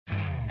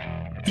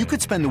You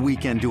could spend the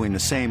weekend doing the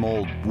same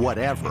old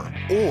whatever,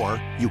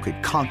 or you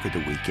could conquer the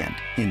weekend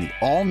in the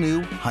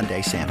all-new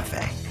Hyundai Santa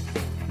Fe.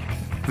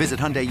 Visit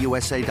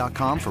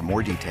HyundaiUSA.com for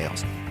more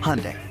details.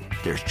 Hyundai,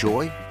 there's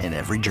joy in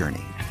every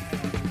journey.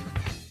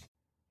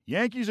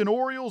 Yankees and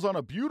Orioles on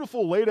a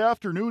beautiful late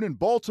afternoon in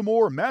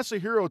Baltimore.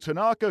 Masahiro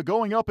Tanaka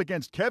going up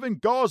against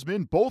Kevin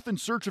Gausman, both in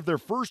search of their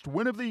first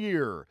win of the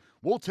year.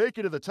 We'll take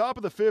it to the top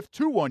of the fifth,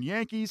 2-1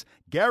 Yankees.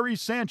 Gary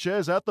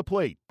Sanchez at the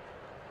plate.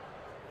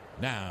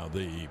 Now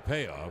the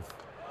payoff,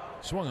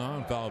 swung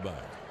on, foul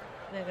back.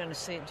 They're going to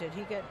see, did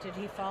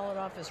he foul it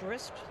off his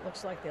wrist?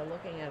 Looks like they're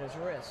looking at his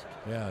wrist.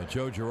 Yeah,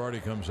 Joe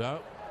Girardi comes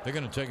out. They're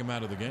going to take him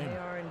out of the game. They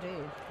are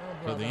indeed.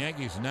 So the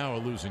Yankees now are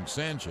losing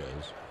Sanchez.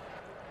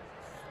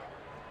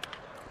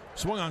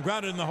 Swung on,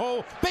 grounded in the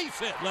hole, base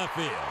hit left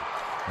field.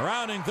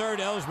 Rounding third,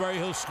 Ellsbury,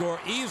 he'll score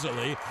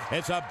easily.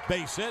 It's a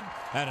base hit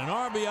and an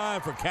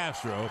RBI for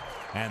Castro,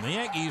 and the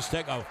Yankees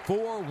take a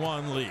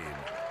 4-1 lead.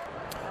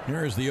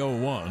 Here's the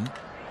 0-1.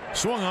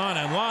 Swung on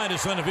and line to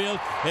center field.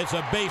 It's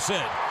a base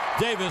hit.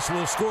 Davis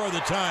will score the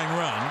tying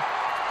run.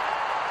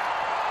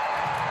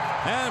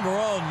 And we're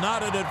all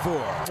knotted at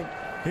 4.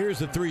 Here's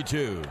the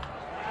 3-2.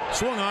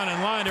 Swung on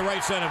and line to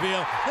right center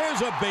field.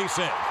 There's a base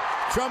hit.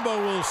 Trumbo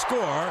will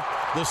score.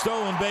 The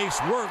stolen base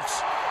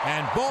works,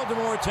 and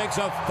Baltimore takes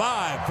a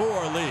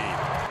 5-4 lead.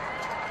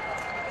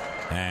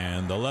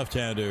 And the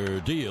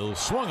left-hander deals.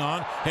 Swung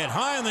on, hit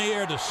high in the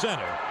air to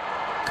center.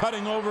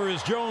 Cutting over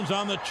is Jones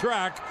on the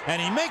track, and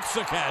he makes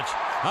the catch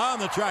on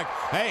the track.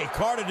 Hey,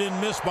 Carter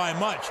didn't miss by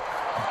much.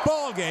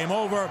 Ball game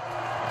over.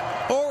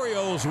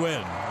 Orioles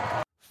win.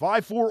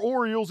 5-4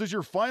 Orioles is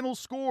your final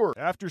score.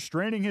 After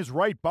straining his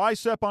right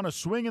bicep on a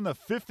swing in the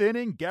fifth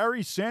inning,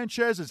 Gary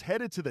Sanchez is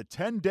headed to the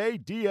 10-day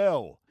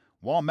DL,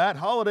 while Matt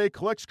Holliday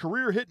collects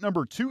career hit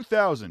number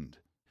 2,000.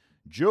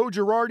 Joe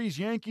Girardi's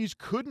Yankees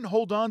couldn't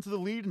hold on to the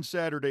lead in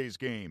Saturday's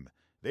game.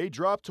 They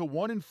dropped to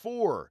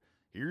 1-4.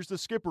 Here's the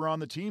skipper on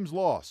the team's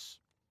loss.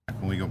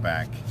 When we go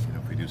back,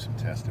 if we do some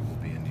testing,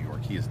 we'll be in New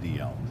York. He is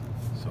DL'd,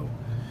 so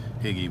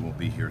Higgy will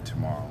be here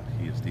tomorrow.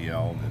 He is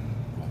DL'd, and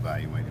we'll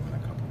evaluate him in a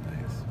couple of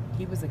days.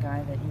 He was a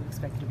guy that you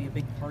expected to be a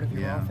big part of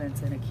your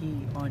offense and a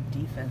key on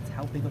defense.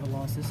 How big of a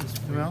loss is this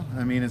for you? Well,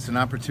 it's an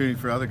opportunity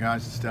for other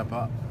guys to step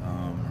up.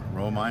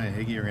 Romine and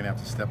Higgy are going to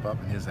have to step up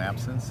in his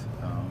absence.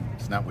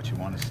 It's not what you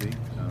want to see.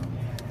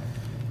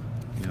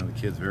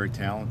 The kid's very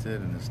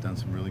talented and has done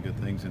some really good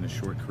things in his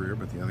short career,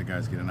 but the other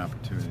guys get an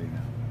opportunity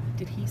now.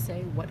 Did he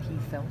say what he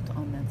felt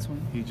on that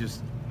swing? He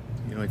just,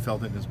 he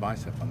felt it in his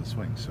bicep on the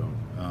swing. So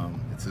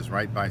it's his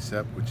right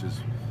bicep, which is,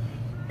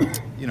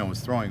 his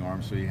throwing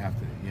arm. So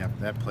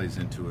that plays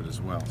into it as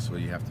well. So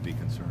you have to be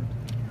concerned.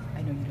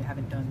 I know you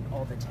haven't done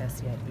all the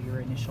tests yet, but your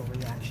initial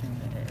reaction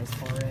as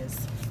far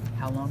as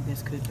how long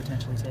this could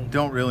potentially take?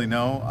 Don't really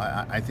know.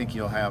 I think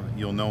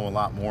you'll know a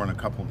lot more in a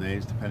couple of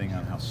days, depending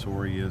on how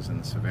sore he is and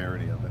the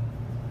severity of it.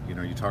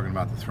 You're talking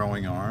about the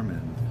throwing arm,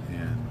 and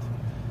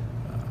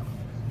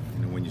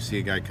when you see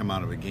a guy come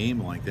out of a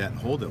game like that and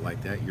hold it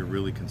like that, you're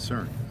really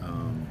concerned.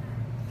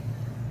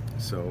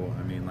 So,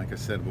 like I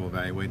said, we'll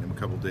evaluate him in a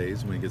couple of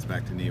days when he gets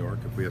back to New York.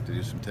 If we have to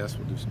do some tests,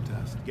 we'll do some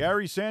tests.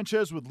 Gary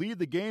Sanchez would lead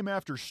the game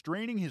after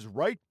straining his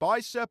right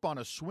bicep on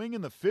a swing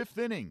in the fifth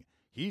inning.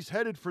 He's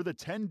headed for the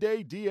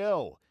 10-day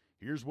DL.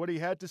 Here's what he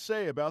had to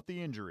say about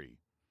the injury.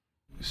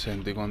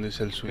 Basically,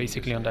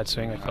 on that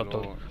swing, I felt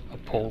a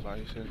pull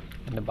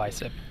in the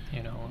bicep,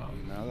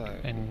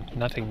 and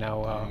nothing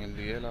now.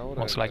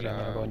 Most likely, I'm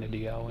going to go in the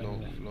DL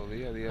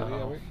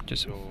and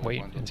just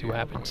wait and see what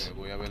happens.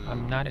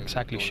 I'm not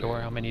exactly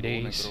sure how many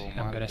days.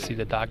 I'm going to see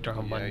the doctor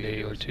on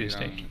Monday or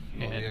Tuesday,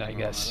 and I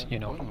guess,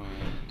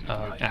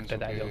 after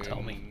that, he'll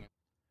tell me.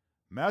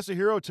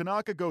 Masahiro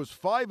Tanaka goes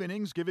 5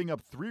 innings, giving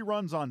up 3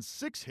 runs on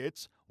 6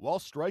 hits while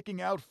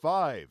striking out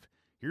 5.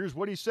 Here's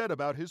what he said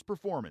about his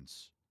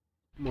performance.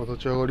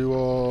 Felt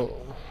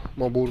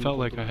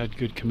like I had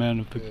good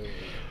command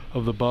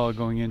of the ball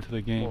going into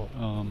the game.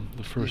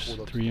 The first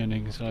 3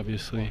 innings,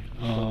 obviously,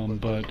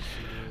 but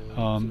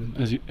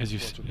as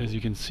you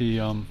can see,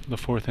 the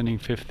 4th inning,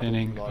 5th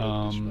inning,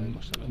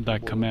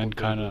 that command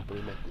kind of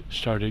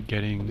started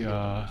getting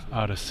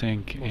out of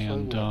sync,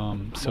 and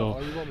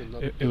so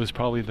it was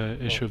probably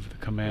the issue of the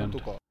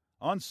command.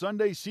 On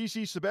Sunday,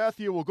 CC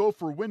Sabathia will go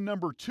for win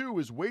number 2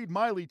 as Wade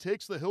Miley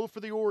takes the hill for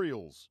the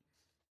Orioles.